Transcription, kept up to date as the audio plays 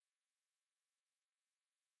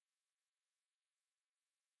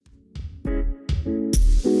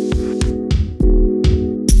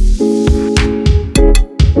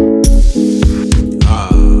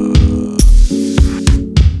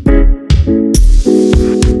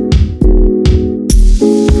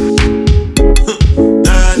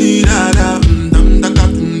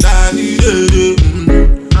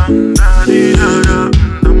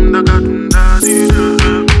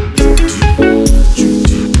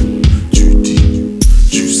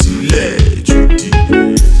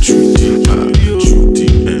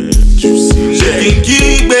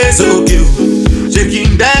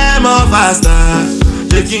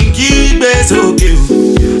Shaking kígbe sókè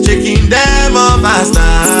o, shaking them all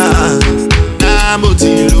faster. Náà mo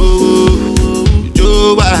ti lówó,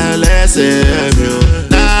 jó wà lẹ́sẹ̀ mi o.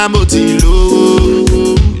 Náà mo ti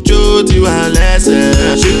lówó, jó ti wà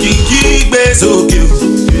lẹ́sẹ̀. Shaking kígbe sókè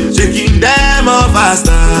o, shaking them all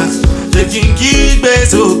faster. Shaking kígbe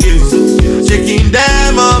sókè o, shaking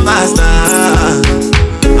them all faster.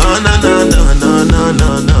 Oh na na na na na na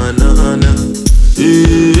na na na.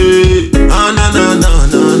 Oh na na na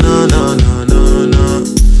na na na na na na.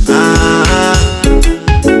 Ah.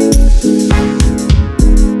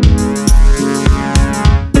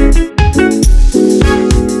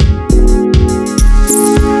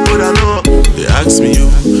 But I know they ask me you,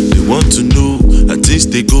 they want to know how things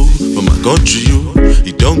they go for my country you.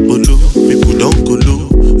 It don't go low, people don't go low,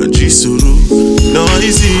 and Jisuru. No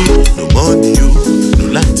easy, no money you, no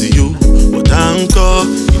light to you. But I call,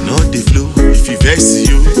 you know the flow. If you vex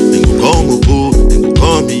you, then go call me boo, then go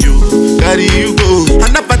call me you. Carry you go.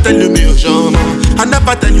 I never tell you me o shama. I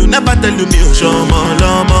never tell you me o shama,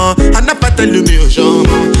 lama. I never tell you me o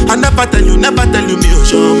shama. I never tell you me o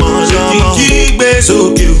shama, lama. Shaking kígbe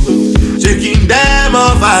sókè o, shaking them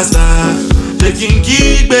all faster. Shaking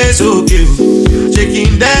kígbe sókè o,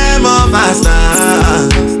 shaking them all faster.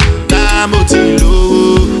 Náà mo ti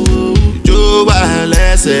lówó, jó wà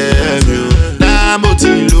lẹ́sẹ̀ mi o. Náà mo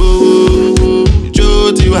ti lówó,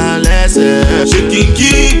 jó ti wà lẹ́sẹ̀. Shaking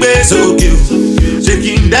kígbe sókè o,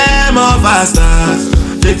 shaking them all faster.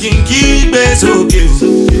 Shaking kígbe sókè o,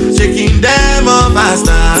 shaking them all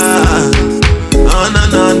faster. Oh na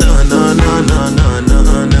na na na na na na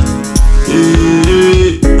na na.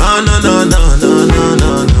 Oh na na na na na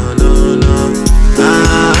na na na na.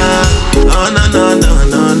 Ah. Oh na na na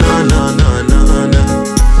na na na na na na.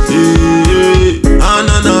 Oh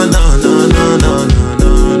na na na na na na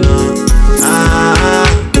na na. Ah.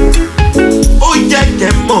 Ó yẹ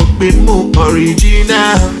kẹ́ mọ̀ pé mo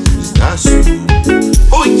original. That's true.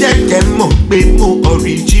 Ó yẹ kẹ́ mọ̀ pé mo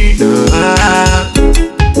original.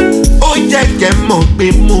 Ó yẹ kẹ́ mọ̀ pé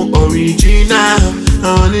mo original.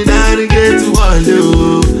 Àwọn ní navigate to wọlé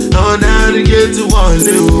o. Àwọn navigate to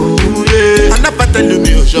wọlé o. I never tell you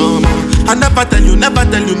me o shama. I never tell you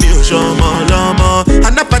me o shama, lama. I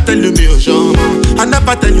never tell you me o shama. I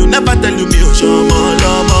never tell you me o shama,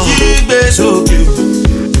 lama. Kígbe sókè o,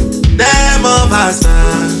 them all faster.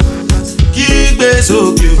 Kígbe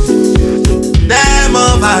sókè o, them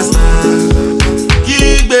all faster.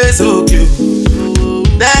 Kígbe sókè o,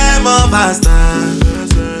 them all faster.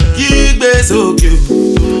 Kígbe sókè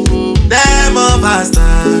o, them all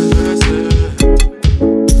faster.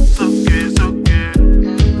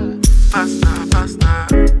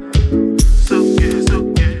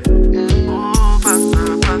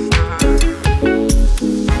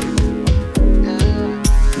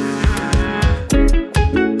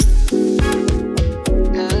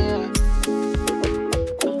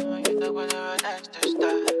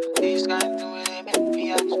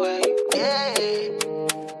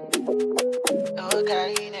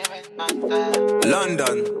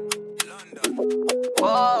 London.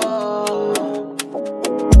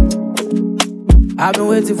 I've been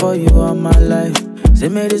waiting for you all my life. Say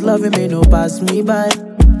me this loving me no pass me by.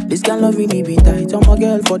 This kind loving me be tight. I'm a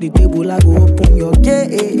girl for the table, I go open your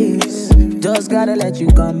case. Just gotta let you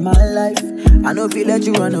come my life. I know if you let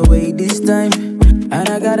you run away this time. And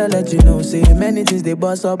I gotta let you know, say many things they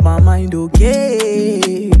bust up my mind,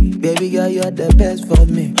 okay. Baby girl, you're the best for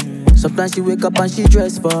me. Sometimes she wake up and she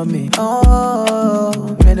dress for me.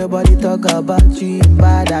 Oh, may nobody talk about you in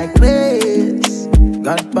bad like grace.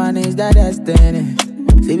 God punish that destiny.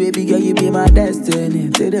 Say baby girl, you be my destiny.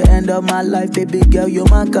 Till the end of my life, baby girl, you're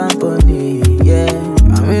my company. Yeah,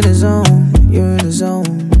 I'm in the zone, you're in the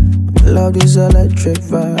zone. Love this electric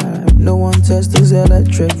vibe. No one tests this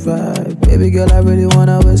electric vibe. Baby girl, I really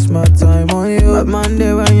wanna waste my time on you. Bad man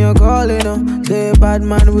there when you're calling, say bad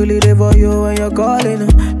man really live for you when you're calling,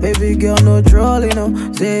 Baby girl, no trolling,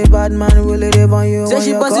 say bad man really live on you when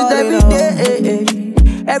you're calling. Say she every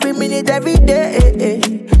day, every minute, every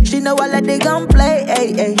day. She know I let they gun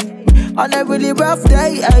play, on a really rough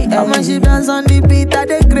day, and when she dance on the beat, I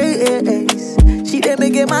dey grace. She dey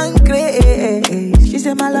make a man crazy. She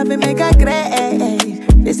say my love make her crazy.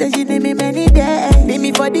 They say she need me many days, need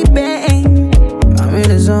me for the pain. I'm in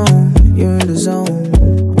the zone, you're in the zone.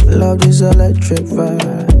 Love this electric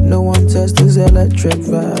vibe. No one tests this electric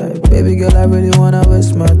vibe. Baby girl, I really wanna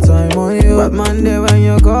waste my time on you. Bad man there when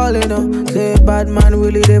you're calling, say bad man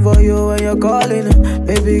really live for you when you're calling,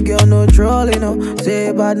 Baby girl, no trolling,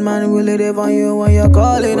 say bad man really live on you when you're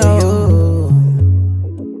calling,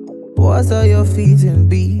 What's all your feet and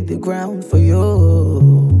beat the ground for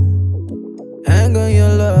you? Hang on your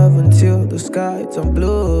love until the sky turn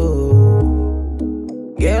blue.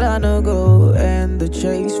 Girl, I no go end the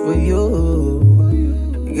chase for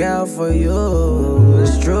you. Girl, for you,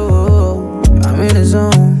 it's true. I'm in the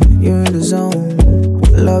zone, you're in the zone.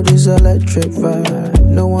 Love this electric vibe.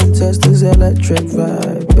 No one tests this electric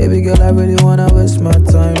vibe. Baby girl, I really wanna waste my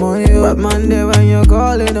time on you. Bad man there when you're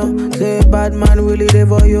calling, Say bad man really there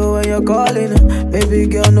for you when you're calling, Baby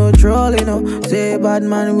girl, no trolling, Say bad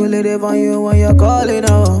man really there for you when you're calling,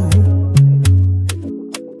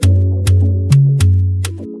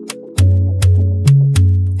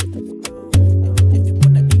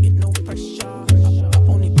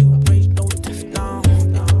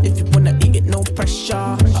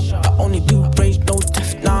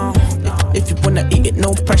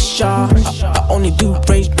 no pressure. I only do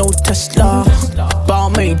rage, no Tesla.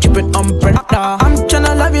 Balmain, drippin' umbrella. I'm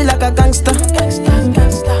tryna love you like a gangster.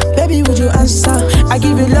 Baby, would you answer? I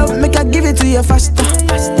give you love, make I give it to you faster.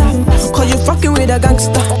 Cause you fucking with a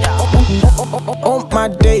gangster. All my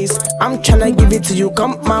days, I'm tryna give it to you,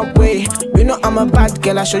 come my way. You know I'm a bad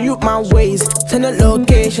girl, I show you my ways. Send a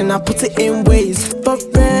location, I put it in ways.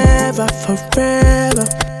 Forever, forever.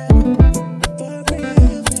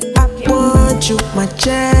 You, my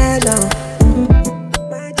channel.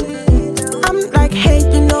 I'm like, hey,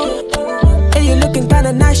 you know, hey, you looking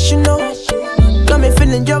kinda nice, you know. Got me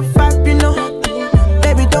feeling your vibe, you know.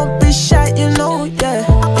 Baby, don't be shy, you know, yeah.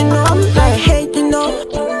 You know, I'm like, hey, you know,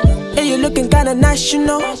 hey, you looking kinda nice, you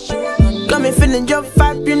know. Got me feeling your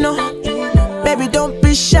vibe, you know. Baby, don't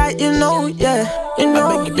be shy, you know, yeah. You know,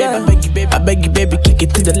 I beg you, baby, I beg you, baby, I beg you, baby, kick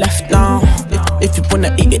it to the left now. If you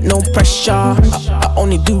wanna eat it, no pressure. I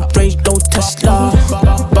only do rage, no Tesla.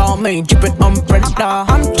 Balmain, drippin' umbrella.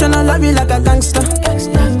 I'm tryna love you like a gangster.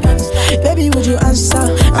 Baby, would you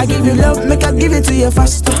answer? I give you love, make I give it to you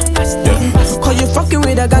faster. Cause you fucking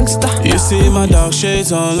with a gangster. You see my dark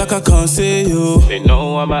shades on like I can't see you. They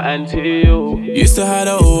know I'm an anti-you. Used to have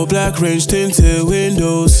the old black range tinted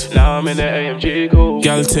windows. Now I'm in the AMG coupe.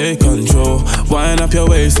 Girl, take control. Wind up your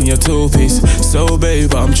waist in your two-piece. So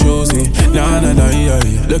babe, I'm choosing. Nah, nah, nah, yeah,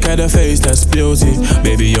 yeah. Look at the face, that's beauty.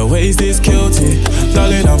 Baby, your waist is guilty.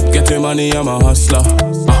 Darling, I'm getting money, I'm a hustler.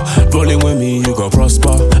 Rolling with me, you gon'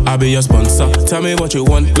 prosper. I'll be your sponsor. Tell me what you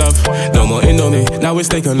want, love. No more Indomie, now we're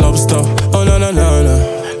steak and lobster. Oh, no, no, no,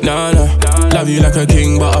 no. Nah, nah. Love you like a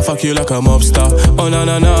king, but I fuck you like a mobster. Oh, no,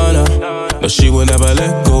 no, no, no. No, she will never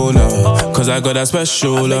let go now. Cause I got that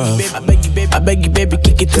special love. I beg you, baby, I beg you, baby,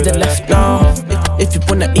 kick it to the left now. If you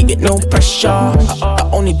wanna eat it, no pressure. I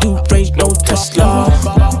only do rage, no Tesla.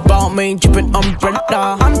 Balmain, drippin'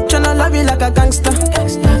 umbrella. I'm tryna love you like a gangster.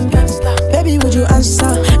 Baby, would you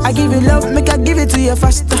answer? I give you love, make I give it to you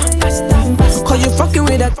faster. Cause you fucking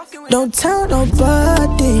with that. Don't tell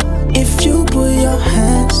nobody if you put your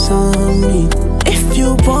hands on me. If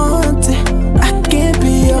you want it, I can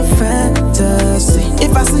be your fantasy.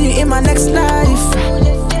 If I see you in my next life,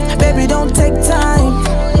 baby, don't take time.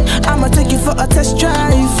 I'ma take you for a test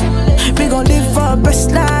drive. We gon' live for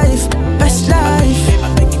best life, best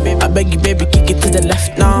life. I beg you, baby, kick it to the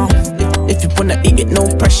left now. If you wanna eat it, no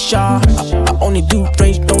pressure. I only do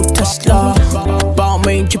rage, no Tesla.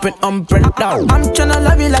 Balmain, drippin' umbrella. I'm tryna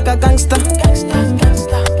love you like a gangster.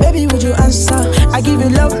 Baby, would you answer? I give you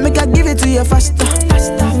love, make I give it to you faster.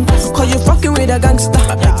 Cause you fucking with a gangster.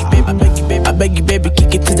 I beg you, baby, I beg you, baby, I beg you, baby,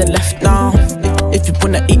 kick it to the left now. If you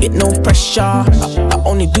wanna eat it, no pressure. I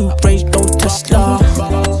only do rage, no Tesla.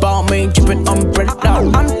 Balmain, drippin'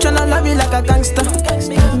 umbrella. I'm tryna love you like a gangster.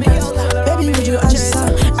 Baby, would you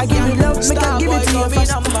answer? I give you love, make I give it to you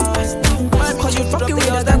faster. Cause you fucking with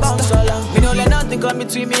a gangster. Me no let nothing come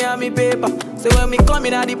between me and me paper. So when me come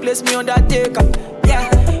in, the place me undertaker. Yeah,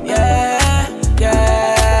 yeah,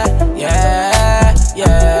 yeah, yeah,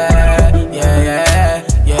 yeah, yeah, yeah,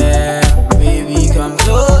 yeah. Baby, come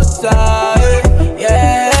closer.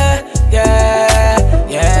 Yeah, yeah,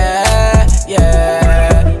 yeah,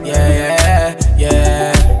 yeah, yeah,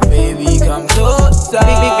 yeah. Baby, come closer.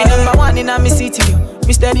 Be number one in a me city, yo.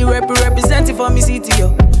 Me steady representing for me city,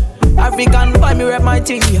 yo. African boy, me rep my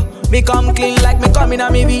thing, yo. Me come clean like me come in a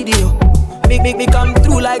me video. Me come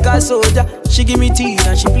through like a soldier. She give me tea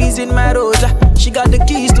and she pleasing my rosa. She got the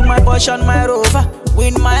keys to my Porsche and my Rover. We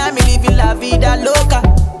in Miami living la vida loca.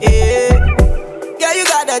 Yeah, yeah, you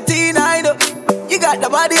got the teen, I know. You got the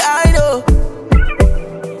body, I know.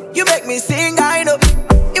 You make me sing, I know.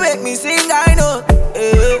 You make me sing, I know.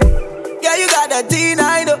 Yeah, you got the teen,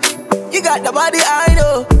 I know. You got the body, I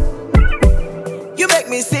know. You make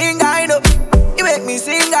me sing, I know. You make me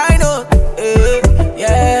sing, I know.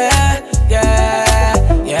 Yeah, yeah,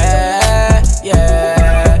 yeah, yeah,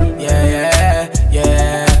 yeah, yeah,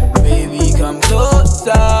 yeah. Baby, come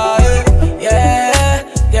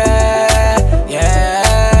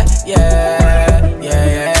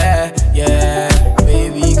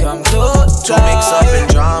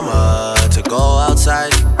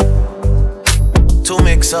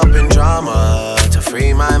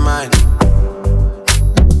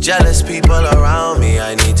Jealous people around me,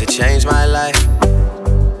 I need to change my life.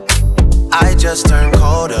 I just turn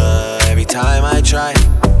colder every time I try.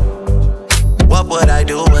 What would I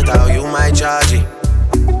do without you, my Georgie?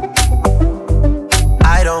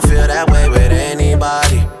 I don't feel that way with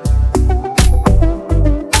anybody.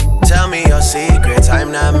 Tell me your secrets,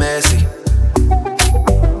 I'm not messy.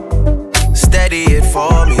 Steady it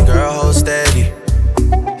for me, girl, hold steady.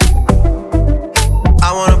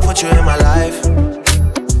 I wanna put you in my life.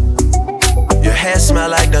 Your hair smell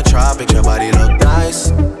like the tropics, your body look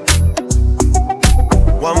nice.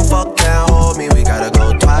 One fuck can't hold me, we gotta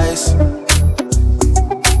go twice.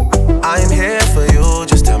 I'm here for you,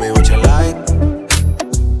 just tell me what you like.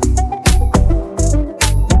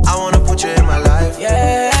 I wanna put you in my life.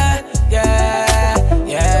 Yeah, yeah,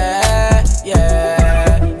 yeah,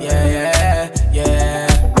 yeah, yeah, yeah, yeah.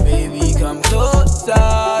 Baby, come closer.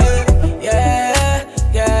 Yeah,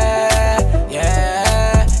 yeah,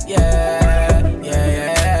 yeah, yeah,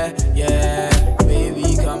 yeah, yeah.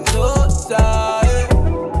 Baby, come closer.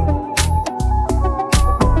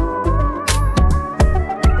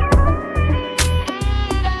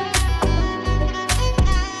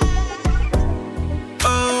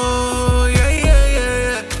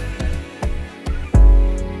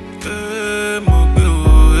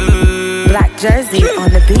 Black Jersey on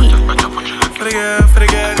the beat. For the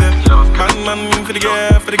girl, man, for the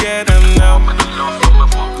girl, them now.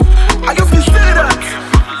 I can feel that.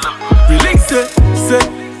 Release it, say,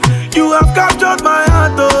 you have captured my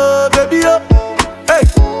heart, oh, baby, oh. Hey,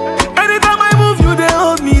 anytime I move, you they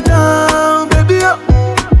hold me down, baby, oh.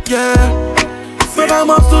 Yeah, but I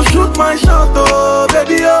must to shoot my shot, oh,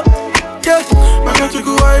 baby, oh. Yeah, my country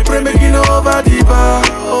go, I pray, making over the bar,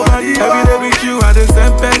 over the bar. Every day with you, I the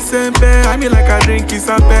sempe. I mean like I drink is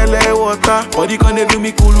a pele water. Body can they do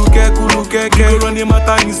me kuluke. You run the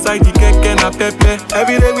matter inside the keke na pepe.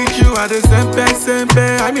 Every day with you, I the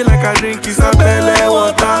sempe. I mean like I drink is a pele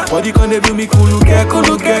water. Body can they do me kuluke.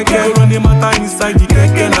 You run the matter inside the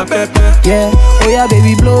keke na pepe. Yeah, oh yeah,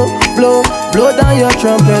 baby, blow down your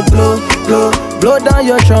trumpet, blow down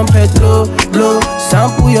your trumpet, blow,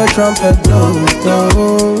 sample your trumpet, blow.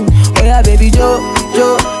 Oh yeah, baby,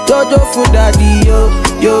 Jojo for daddy, yo,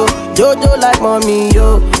 Jojo like mommy,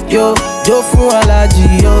 yo, Jo for allergy,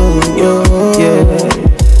 yo, yeah.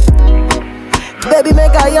 Baby,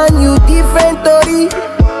 make I yarn you different story.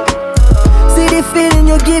 See the feeling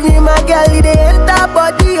you give me, my girl, it enter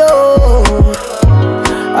body, yo.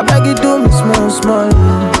 I beg you do me small.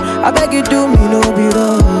 I beg you do me no be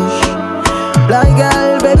rush. Blind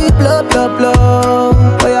girl, baby blow.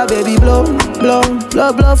 Oh yeah, baby blow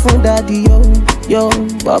from daddy, yo.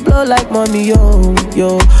 But blow like mommy, yo.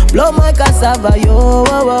 Blow my cassava, yo.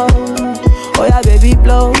 Oh yeah, baby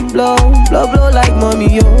blow like mommy,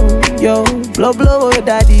 yo. Blow oh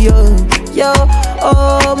daddy, yo.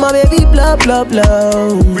 Oh my baby blow.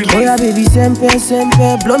 Oh yeah, baby sempe.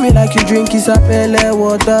 Blow me like you drink isapele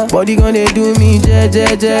water. Body gonna do me je.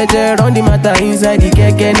 Run the matter inside the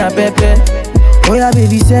keke na pepe. Oh yeah,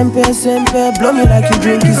 baby sempe. Blow me like you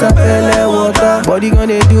drink isapele water. Body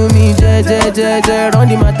gonna do me je. Run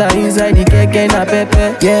the matter inside the keke na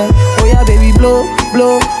pepe. Yeah. Oh yeah, baby blow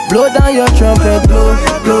down your trumpet,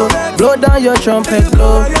 blow down your trumpet,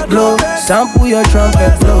 blow, sample your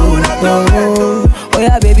trumpet, blow. Oh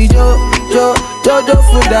yeah, baby Jojo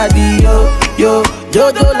for daddy, yo,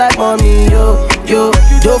 Jojo like mommy, yo, Jo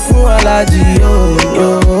for allergy, yo.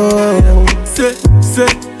 Say,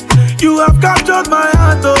 you have captured my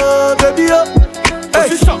heart, oh, baby, oh. Hey,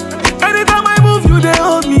 anytime I move, you they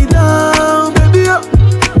hold me down, baby, oh.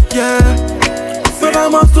 Yeah. But I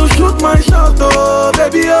must to shoot my shot, oh,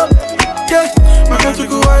 baby, oh. Yeah, my country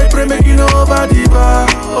go, I pray, making over the bar.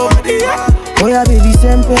 Oh yeah, baby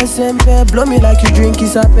sempe. Blow me like you drink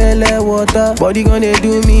isapele water. Body gonna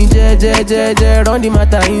do me je. Run the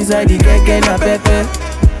matter inside the keke na pepe.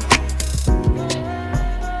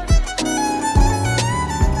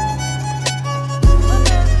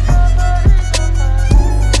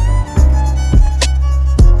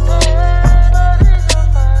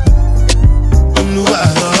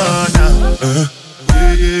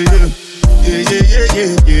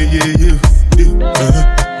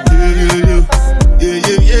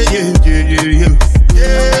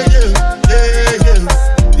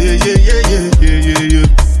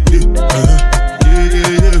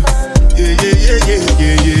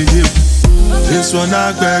 This one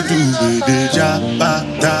I grab you with the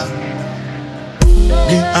jabata.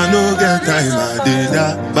 Me, I no get time, I did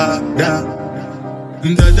that,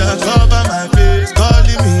 Dada cover my face,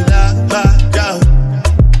 calling me da.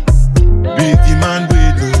 Biggie man, we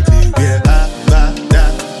do the wear da.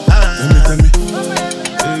 Tell me.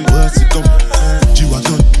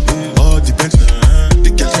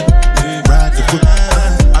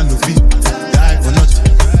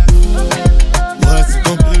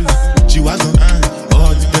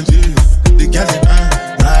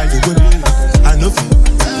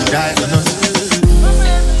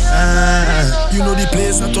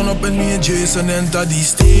 When me and Jason enter the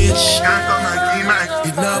stage,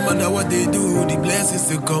 it now matter what they do, the blessings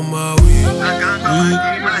to come my way.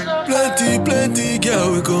 Plenty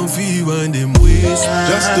girl we come feel when them waste.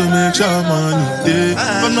 Just to make sure money day.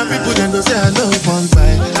 But my people then go say I know one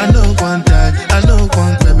buy, I know one die, I know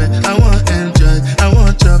one payment. I want enjoy, I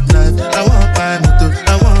want chop life, I want buy motor,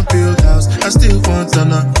 I want build house, I still want to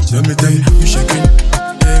know. Let me tell you, we shaking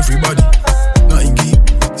everybody, nothing geek,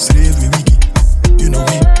 slave we wiki. You know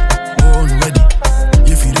we born ready.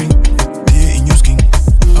 If you ring, they in your skin.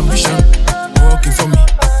 Ambition, working for me.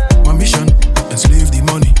 My mission, enslave the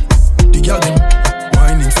money. The girl them,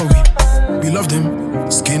 whining for we love them,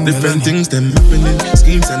 skin different melanin. things them happening,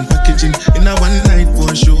 schemes and packaging. In a one night,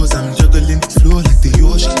 4 shows, I'm juggling. Flow like the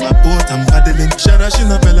ocean, my boat, I'm paddling. Shara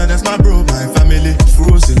Fela, that's my bro, my family.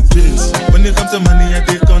 Frozen place. When it comes to money, I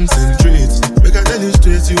take concentrate. Make I tell you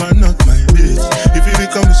straight, you are not my bitch. If you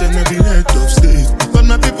become missioner, be head of state. But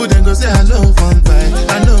my people then go say, I know one buy,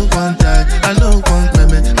 I know one die, I know one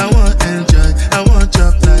payment. I want enjoy, I want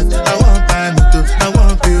chop life, I want buy motor, I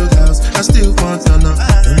want build house, I still want to know.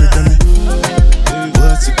 Tell me,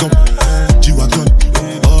 what's it come? G-Wagon,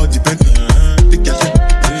 all depend. The girl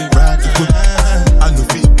ride the whip, I know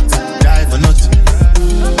feet, die for nothing.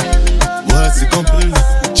 What's it come?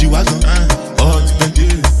 G-Wagon, all depend.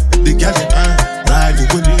 The girl ride the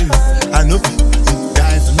whip, I know feet,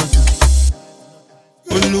 die for nothing.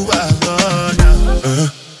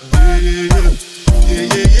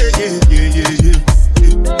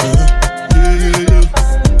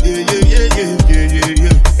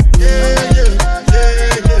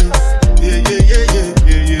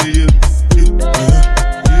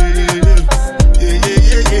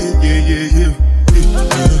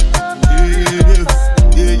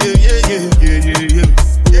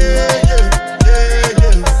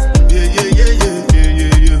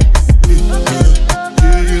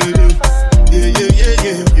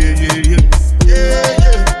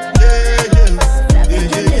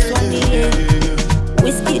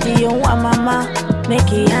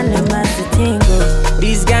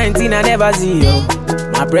 See, yo.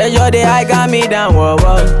 My pressure, they high got me down, whoa,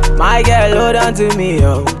 whoa. My girl, hold on to me,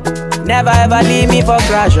 yo. Never ever leave me for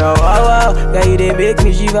crash, oh, whoa, whoa. Girl, you they make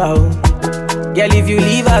me shiver, oh. Girl, if you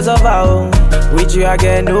leave us over, oh. With you, I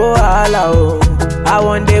get no allow, oh. I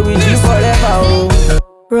one day with you forever, oh.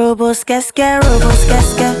 Robos keske.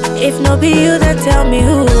 If no be you, then tell me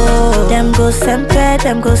who. Them go sempe.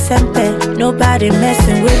 Nobody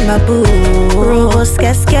messing with my boo. Robos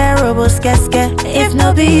keske. If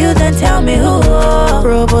no be you, then tell me who.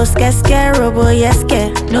 Robos keske, robo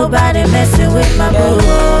yeske. Nobody messing with my boo.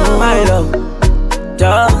 My love,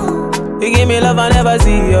 Joe, you give me love I never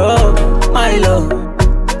see, yo. My love,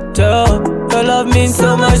 Joe, your love means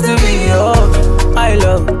so much to me, yo. My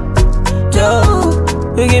love, Joe,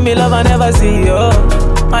 you give me love I never see, yo.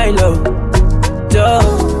 My love,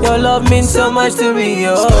 Joe, your love means so much to me,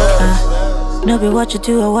 yo. No be what you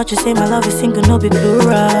do or what you say, my love is single, no be plural,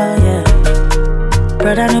 yeah.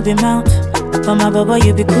 Brother, no be mount, but my baba,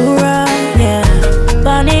 you be cool, yeah.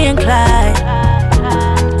 Bonnie and Clyde,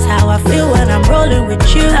 it's how I feel when I'm rolling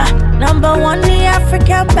with you. Number one, the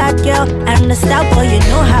African bad girl, and the star boy, you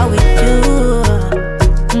know how we do.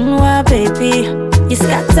 Mwah, baby, you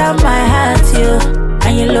scatter my heart, you.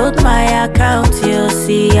 And you load my account, you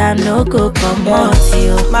see, I no go come out,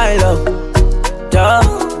 you. My love, Joe,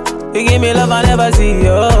 you give me love I never see,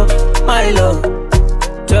 yo. My love,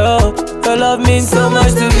 Joe, your love means so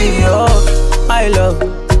much to me, yo. My love,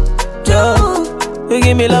 Joe, you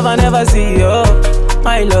give me love I never see, yo.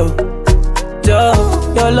 My love, Joe,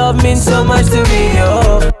 your love means so much to me,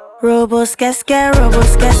 yo. Robos keske.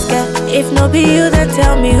 If no be you, then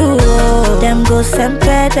tell me who. Them go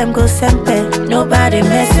sempe. Nobody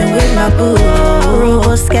messing with my boo.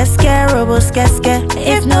 Robos keske.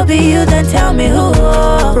 If no be you, then tell me who.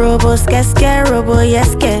 Robos keske, robo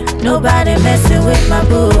yeske. Nobody messing with my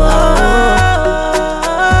boo.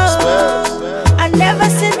 I never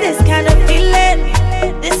seen this kind of feeling.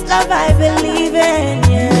 This love I believe in,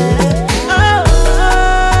 yeah.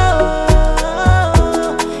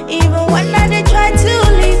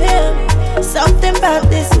 Something about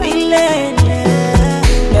this feeling,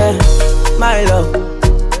 yeah. My love,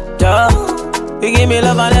 Joe, you give me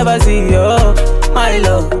love I never see, yo. My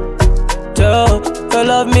love, Joe, your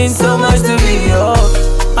love means so much to me, yo.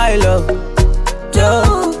 My love,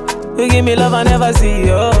 Joe, you give me love I never see,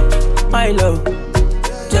 yo. My love,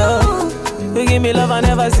 Joe, you give me love I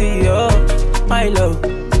never see, yo. My love,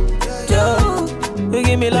 Joe, you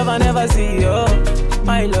give me love I never see, yo.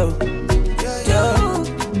 My love, Joe,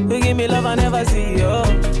 you give me love I never see, yo.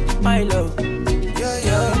 My love, yo.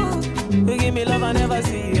 You give me love I never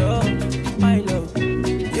see, yo.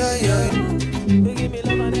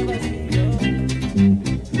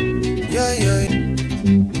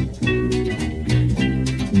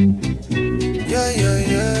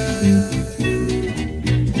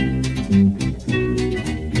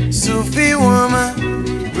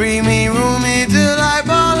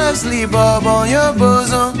 asleep up on your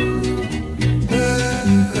bosom.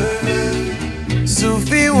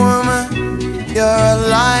 Sufi woman, you're a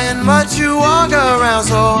lion, but you walk around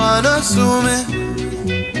so unassuming.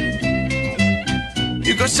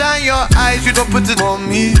 You gon' shine your eyes, you don't put it on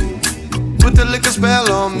me. Put the liquor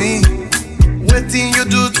spell on me. What thing you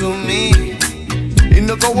do to me? You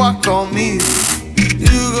no go walk on me.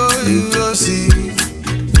 You go see.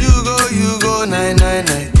 You go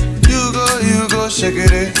 999. You go shake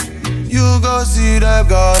it. You go see that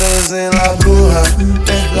goddess in La Bruja,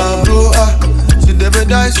 La Bruja. She never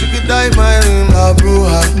die, she could die my room, La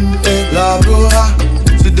Bruja, La Bruja.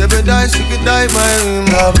 She never die, she could die my room,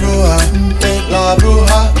 La Bruja, La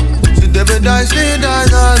Bruja. She never die, she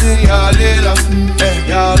dies all in ya lila.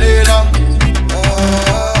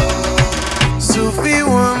 Sufi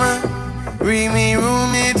woman, read me,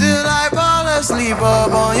 room me till I fall asleep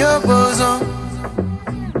up on your bosom.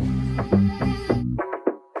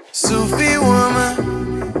 Sufi woman,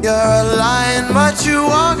 you're a lion, but you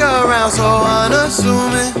walk around so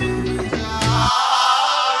unassuming.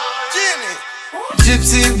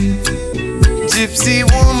 Gypsy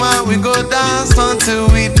woman, we go dance until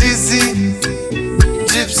we dizzy.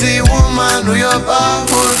 Gypsy woman, do your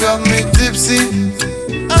power, got me tipsy.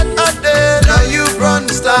 Now you run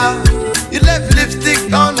the star. You left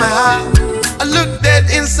lipstick on my heart. I look dead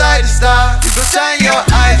inside the star. You go shine your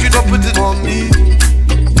eyes, you don't put it on me.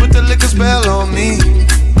 Put the liquor spell on me.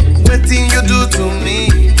 What thing you do to me?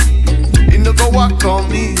 You no go walk on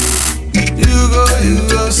me. You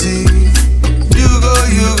go see. You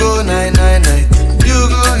go 999.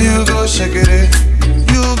 You go shake it.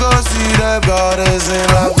 You go see that goddess in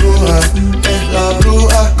La Bruja, La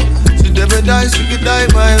Bruja. She never die, she could die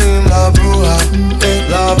my room, La Bruja,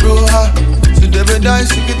 La Bruja. She never die,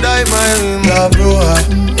 she could die my room, La Bruja,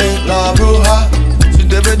 La Bruja. She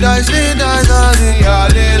never die, she dies all in ya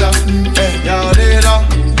lila.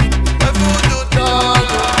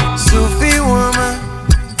 Sufi woman,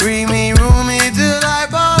 read me, room me till I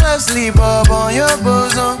fall asleep up on your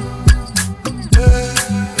bosom.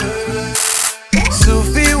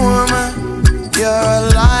 Sufi woman, you're a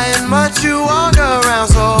lion, but you walk around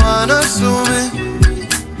so unassuming.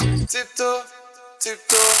 Tiptoe,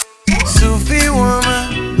 tiptoe. Sufi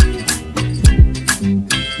woman,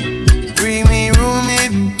 read me, room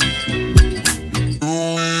it.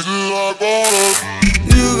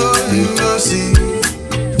 You go see.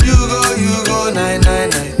 You go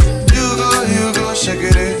 999. You go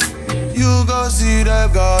shake it. You go see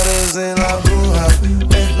that goddess in La Bruja,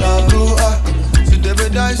 La Bruja. She never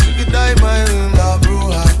die, she could die my room, La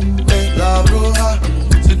Bruja, La Bruja.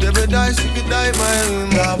 She never die, she could die my room,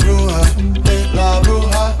 La Bruja, La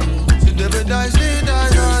Bruja. She never die, she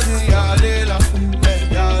dies all in ya lila,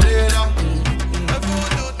 ya lila.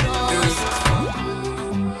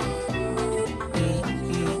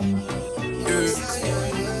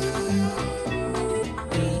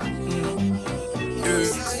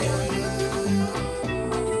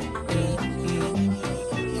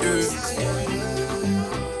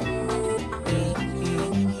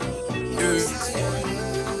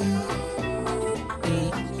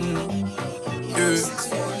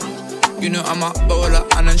 You know I'm a bowler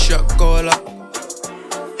and a shot caller.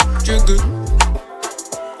 Trigger.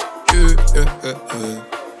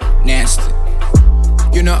 Nasty.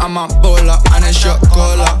 You know I'm a bowler and a shot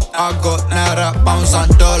caller. I got naira, pounds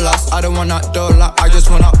and dollars. I don't want a dollar, I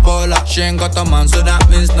just want a baller. She ain't got a man, so that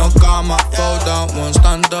means no karma. Fall down, won't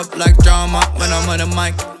stand up like drama. When I'm on the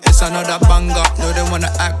mic, it's another banger. No, they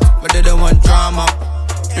wanna act, but they don't want drama.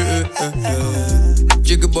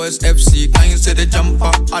 Jiggy Boys FC, can you see the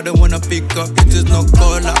jumper? I don't wanna pick up, it is no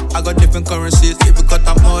cola. I got different currencies, if you got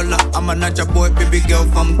a mola. I'm a Naja boy, baby girl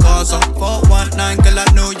from Gaza. 419, girl, I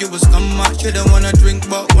know you was scammer. She don't wanna drink,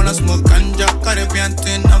 but wanna smoke ganja. Caribbean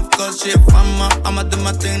thing, of course, she a farmer. I'ma do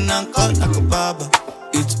my thing and call like a barber.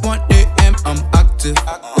 It's 1 AM, I'm active.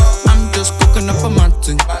 I'm just cooking up a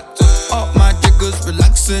mountain. All my jiggers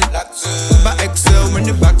relaxing. Uber XL when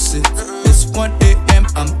the backseat. It's 1 AM,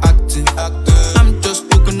 I'm active. I'm just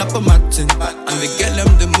cooking up a mountain. And we get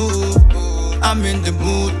them the mood. I'm in the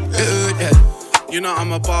mood. Yeah. You know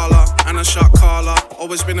I'm a baller and a shot caller.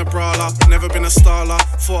 Always been a brawler, never been a starler.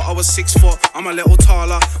 Thought I was 6 foot, I'm a little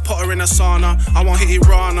taller. Put her in a sauna, I want hit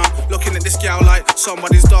Irana. Looking at this gal like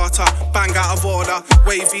somebody's daughter. Bang out of order,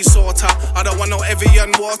 wavy sorta. I don't want no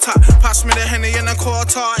Evian water. Pass me the Henny in a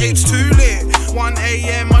quarter, it's too lit. 1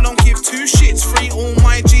 AM, I don't give 2 shits. Free all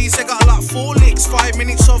my G's, they got like 4 licks. 5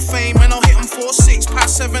 minutes of fame and I'll hit them 4-6.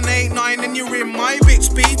 Pass 7, 8, 9, and you're in my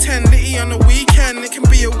bitch. B10, litty on the weekend. It can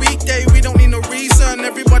be a weekday, we don't need no reason.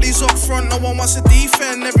 Everybody's up front, no one wants to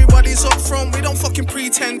defend. Everybody's up front, we don't fucking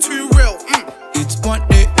pretend. Too real. It's 1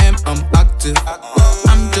 a.m., I'm active.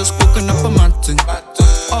 I'm just cooking up a mountain.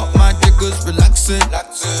 All my niggas relaxing.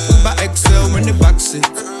 Uber XL in the backseat.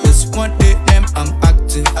 It's 1 a.m., I'm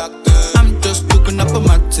active. I'm just cooking up a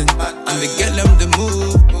mountain. And we get them the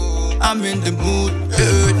mood. I'm in the mood,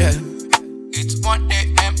 yeah. It's 1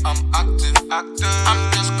 a.m., I'm active.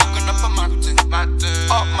 I'm just cooking up a mountain.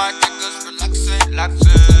 All my niggas relaxing.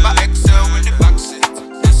 Uber XL in the backseat.